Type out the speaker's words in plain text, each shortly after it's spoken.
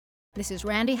This is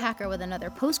Randi Hacker with another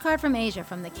postcard from Asia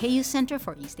from the KU Center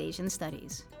for East Asian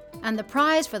Studies. And the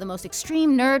prize for the most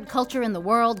extreme nerd culture in the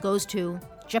world goes to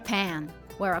Japan,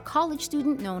 where a college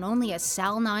student known only as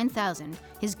Sal 9000,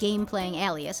 his game-playing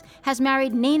alias, has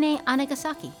married Nene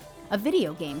Anegasaki, a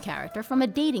video game character from a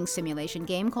dating simulation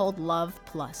game called Love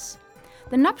Plus.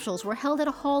 The nuptials were held at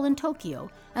a hall in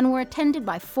Tokyo and were attended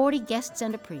by 40 guests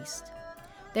and a priest.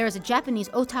 There is a Japanese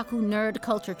otaku nerd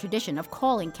culture tradition of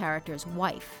calling characters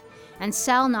wife, and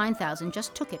Sal 9000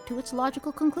 just took it to its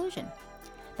logical conclusion.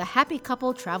 The happy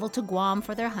couple traveled to Guam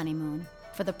for their honeymoon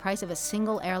for the price of a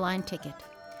single airline ticket.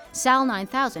 Sal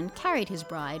 9000 carried his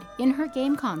bride in her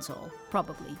game console,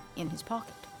 probably in his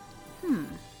pocket.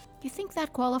 You think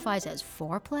that qualifies as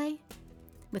foreplay?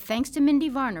 With thanks to Mindy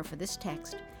Varner for this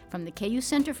text, from the KU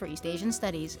Center for East Asian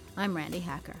Studies, I'm Randi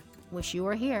Hacker. Wish you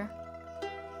were here.